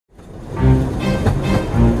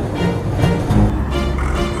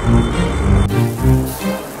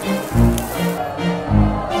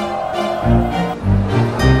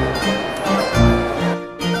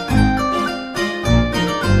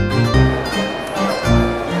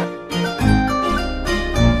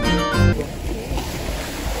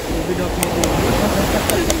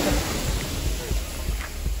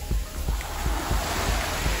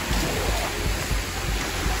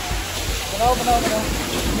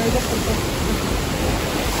Hello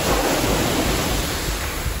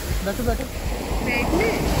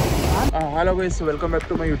guys, welcome back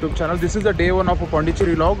to my YouTube channel. This is the day one of a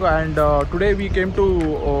Pondicherry vlog, and today we came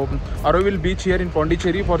to Auroville beach here in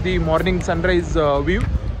Pondicherry for the morning sunrise view.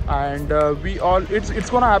 And it's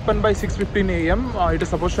gonna happen by 6:15 a.m. It is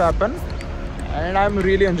supposed to happen, and I'm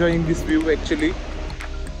really enjoying this view actually.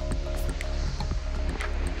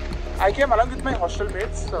 I came along with my hostel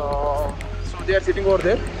mates, so they are sitting over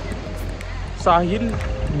there. Sahil,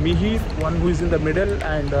 Mihir, one who is in the middle,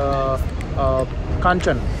 and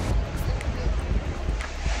Kanchan.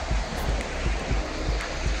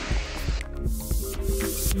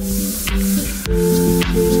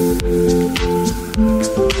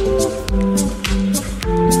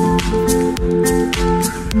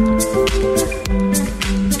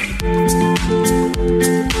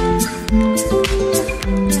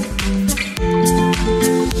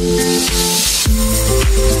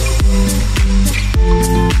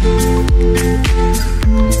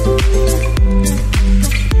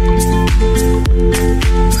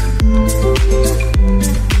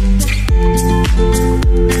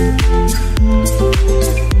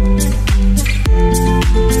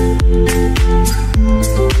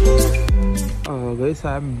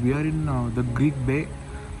 We are in the Greek Bay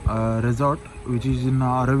resort, which is in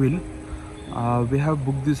Auroville. We have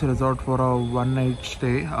booked this resort for a one-night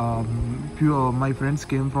stay. Few of my friends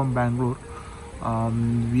came from Bangalore.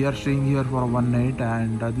 We are staying here for one night,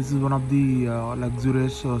 and this is one of the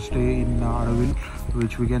luxurious stay in Auroville,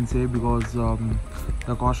 which we can say, because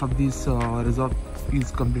the cost of this resort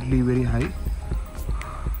is completely very high.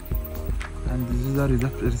 And this is the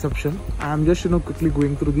reception. I'm just quickly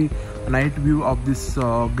going through the night view of this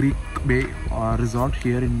Greek Bay resort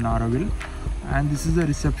here in Auroville, and this is the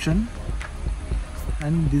reception,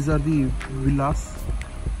 and these are the villas.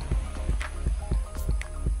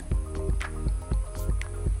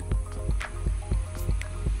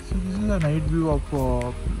 So this is a night view of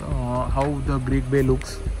how the Greek Bay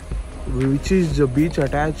looks, which is a beach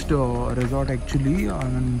attached resort actually,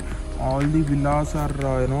 and all the villas are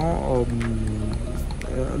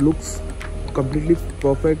looks completely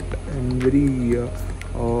perfect and very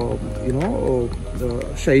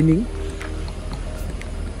shining.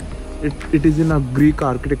 It is in a Greek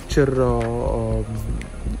architecture.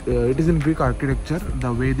 It is in Greek architecture,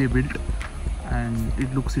 the way they built, and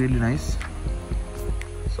it looks really nice.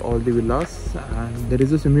 So all the villas, and there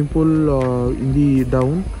is a swimming pool in the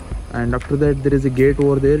down, and after that there is a gate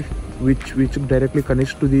over there which directly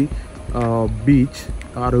connects to the beach,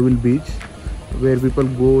 Auroville beach, where people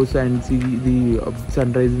goes and see the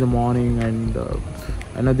sunrise in the morning, and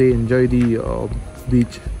they enjoy the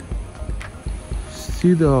beach.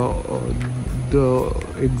 See the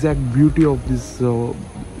exact beauty of this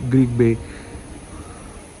Greek Bay.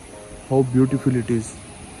 How beautiful it is.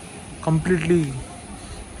 Completely,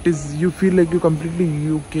 it is. You feel like you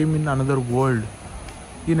came in another world.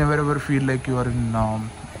 You never ever feel like you are in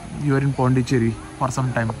Pondicherry for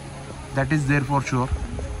some time. That is there for sure,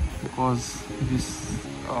 because this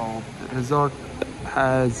resort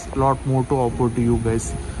has a lot more to offer to you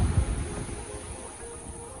guys.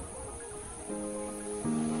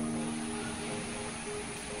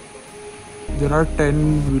 There are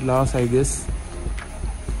 10 villas, I guess,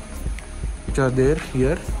 which are there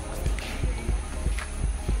here.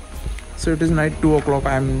 So it is night 2 o'clock.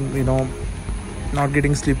 I'm not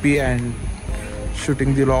getting sleepy and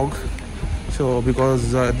shooting the vlog. So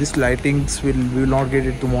because this lightings we will not get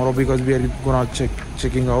it tomorrow, because we are gonna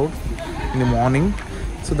checking out in the morning.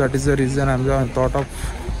 So that is the reason I'm thought of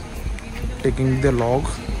taking the log.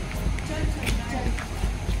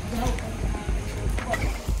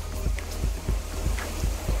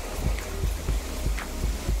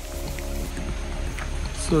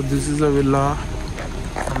 So this is a villa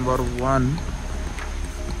number 1.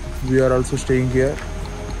 We are also staying here.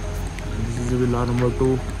 This is a villa number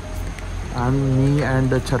 2. Me and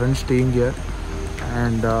Charan staying here,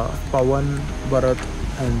 and Pawan, Bharat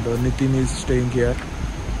and Nitin is staying here.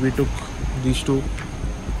 We took these 2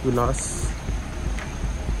 villas,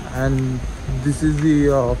 and this is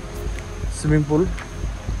the swimming pool.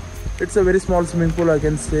 It's a very small swimming pool, I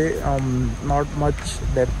can say. Not much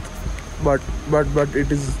depth, but it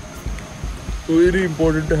is very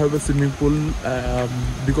important to have a swimming pool,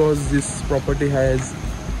 because this property has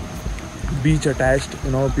beach attached.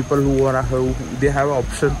 People who they have an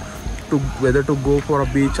option to whether to go for a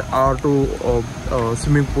beach or to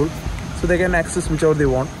swimming pool, so they can access whichever they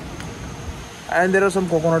want. And there are some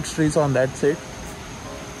coconut trees on that side.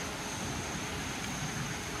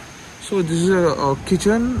 So this is a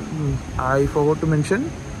kitchen. I forgot to mention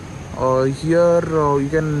Here you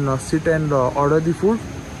can sit and order the food.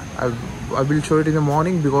 I will show it in the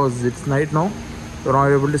morning because it's night now. You're not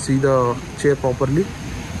able to see the chair properly.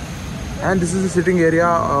 And this is the sitting area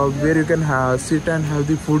where you can sit and have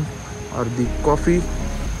the food or the coffee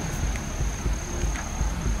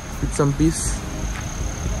with some peace.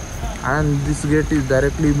 And this gate is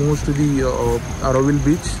directly moves to the Auroville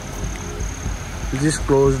beach, which is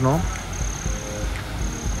closed now.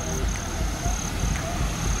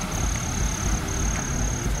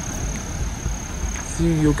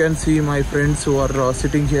 See, you can see my friends who are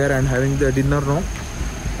sitting here and having their dinner now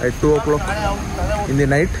at 2 o'clock in the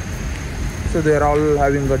night. So they are all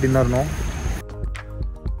having a dinner now.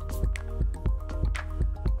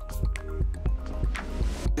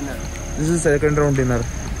 This is second round dinner.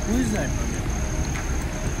 Who is that?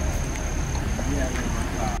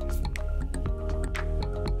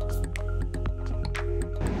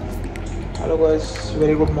 Hello guys,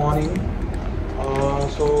 very good morning.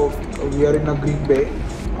 So we are in a Greek Bay.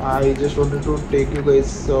 I just wanted to take you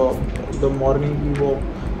guys the morning view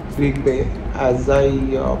of Greek Bay as I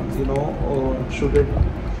shooted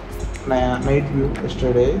night view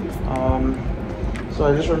yesterday. So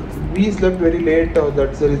I just we slept very late.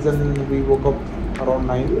 That's the reason we woke up around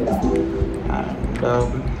 9,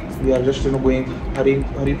 and we are just going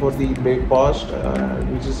hurry for the breakfast,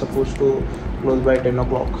 which is supposed to close by 10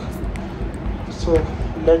 o'clock. So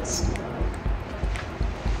let's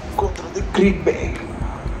go through the Greek Bay.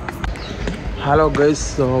 Hello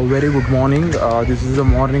guys, very good morning. This is the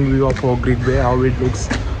morning view of Greek Bay, how it looks.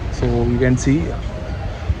 So you can see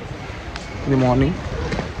in the morning.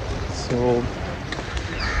 So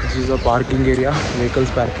this is a parking area,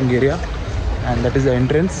 vehicles parking area, and that is the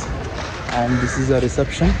entrance, and this is the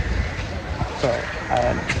reception. So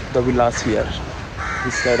and the villas here,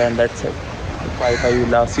 this side and that side, 5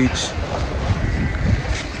 villas each.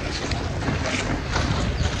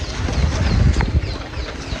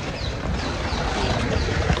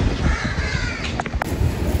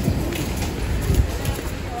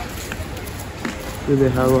 So they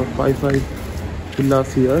have a 5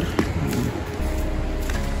 villas here.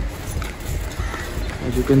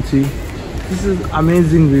 As you can see, this is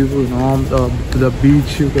amazing view. You know, the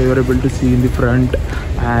beach you are able to see in the front,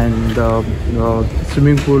 and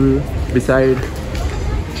swimming pool beside,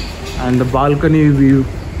 and the balcony view.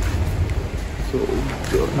 So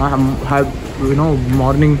I have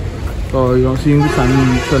morning, seeing the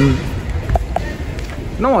sun.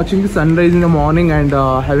 Watching the sunrise in the morning and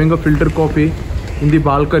having a filter coffee in the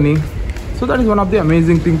balcony. So that is one of the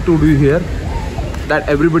amazing things to do here, that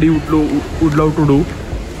everybody would love to do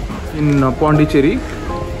in Pondicherry.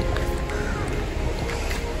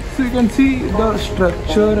 So you can see the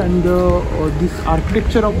structure and this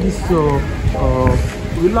architecture of this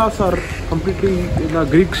villas are completely in a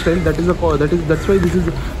Greek style. That's why this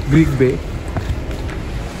is Greek Bay,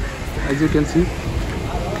 as you can see.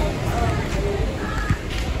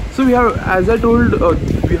 So we have, as I told,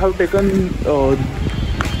 we have taken 2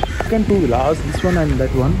 villas, this one and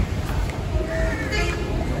that one.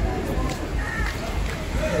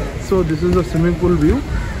 So this is the swimming pool view.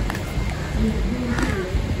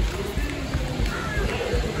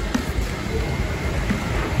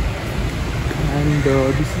 And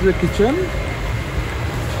this is the kitchen.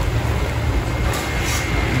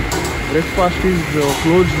 Breakfast is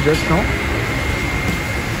closed just now.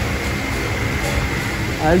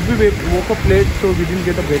 As we woke up late, so we didn't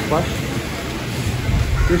get a breakfast.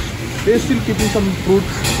 They're still keeping some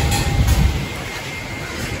fruits.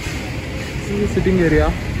 This is the sitting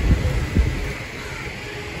area.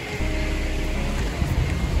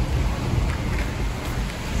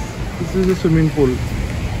 This is the swimming pool.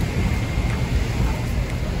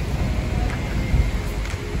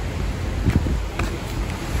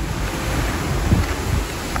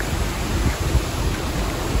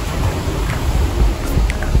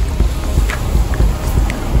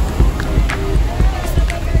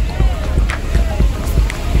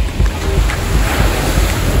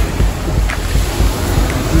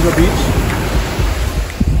 The beach.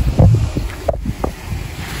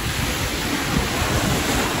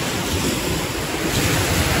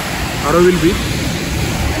 Auroville beach.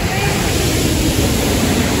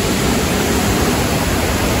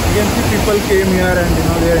 You can see people came here and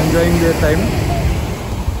they are enjoying their time.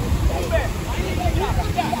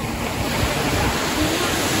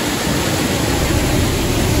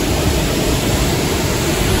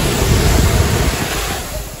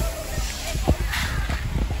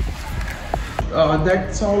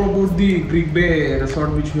 That's all about the Greek Bay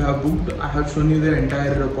resort which we have booked. I have shown you the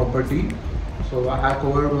entire property. So I have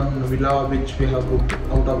covered one villa which we have booked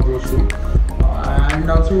out of those two. and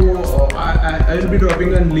also I will be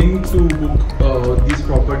dropping a link to book this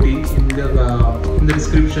property in the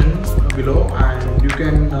description below, and you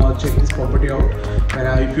can check this property out.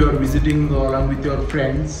 If you are visiting along with your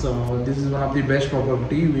friends, this is one of the best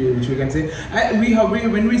property which we can say.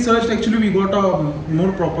 When we searched, actually we got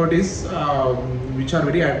more properties which are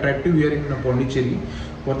very attractive here in Pondicherry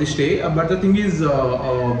for the stay, but the thing is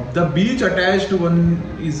the beach attached one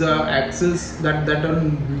is access that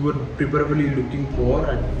we were preferably looking for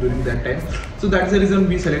during that time. So that's the reason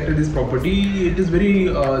we selected this property. It is very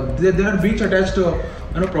there are beach attached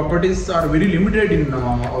properties are very limited in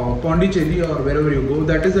Pondicherry or wherever you go.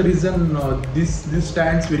 That is the reason this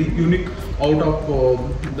stands very unique out of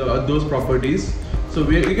those properties. So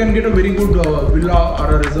where you can get a very good villa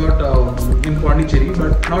or a resort in Pondicherry,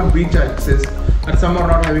 but not beach access, and some are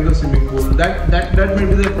not having a swimming pool. That may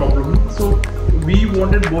be the problem. So we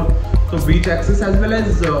wanted both, so beach access as well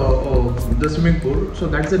as the swimming pool. So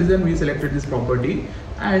that's the reason we selected this property,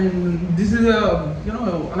 and this is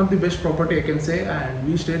one of the best property I can say. And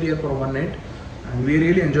we stayed here for one night, and we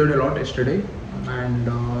really enjoyed a lot yesterday. And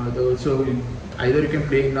so either you can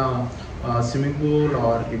play in a swimming pool,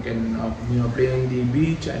 or you can play in the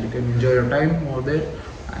beach, and you can enjoy your time over there.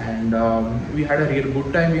 And we had a real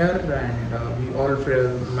good time here, and we all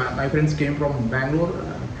my friends came from Bangalore,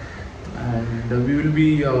 and we will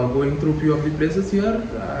be going through few of the places here,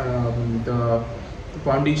 the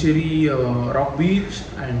Pondicherry Rock Beach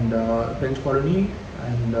and French Colony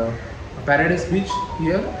and Paradise Beach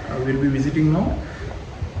here we'll be visiting now.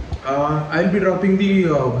 I'll be dropping the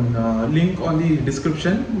link on the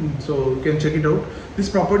description, so you can check it out. This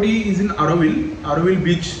property is in Auroville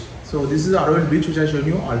Beach. So this is Auroville Beach, which I showed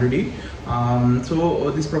you already. So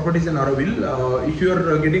this property is in Auroville. If you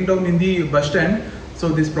are getting down in the bus stand, so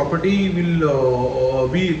this property will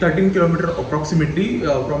be 13 km approximately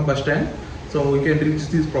from bus stand. So you can reach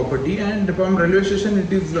this property, and from railway station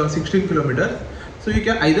it is 16 kilometers. So you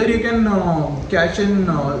can catch an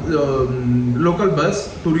local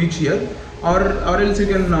bus to reach here, or else you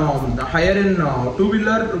can hire an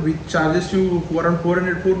two-wheeler which charges you around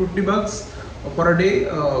 450 bucks for a day.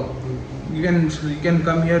 You can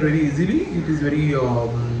come here very easily. It is very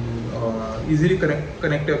easily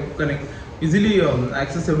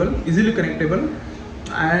accessible, easily connectable.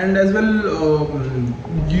 And as well,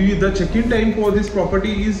 the check-in time for this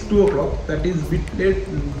property is 2 o'clock. That is bit late,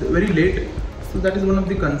 very late. So that is one of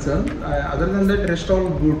the concern. Other than that, rest all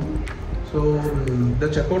good. So the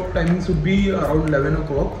checkout timing should be around 11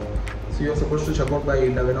 o'clock. So you are supposed to check out by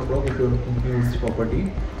 11 o'clock if you are booking this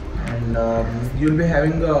property. And you'll be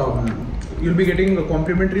getting a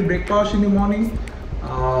complimentary breakfast in the morning.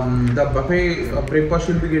 The buffet breakfast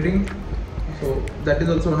you'll be getting. So that is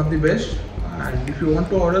also one of the best. And if you want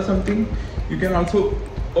to order something, you can also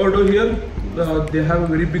order here. They have a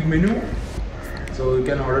very big menu, so you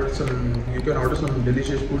can order some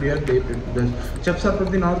delicious food here. The chefs are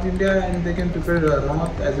from the North India, and they can prepare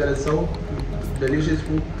North as well as South delicious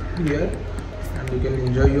food here, and you can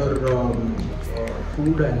enjoy your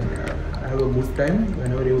food and have a good time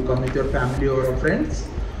whenever you come with your family or friends.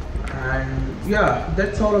 And yeah,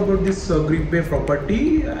 that's all about this Greek Bay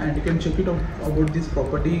property, and you can check it out about this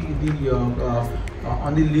property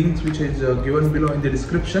on the links which is given below in the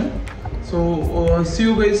description. So see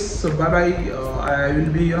you guys, bye bye. I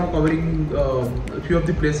will be covering a few of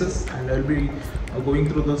the places, and I will be going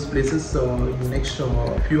through those places in the next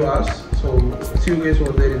few hours. So see you guys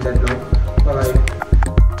over there in that vlog. Bye bye.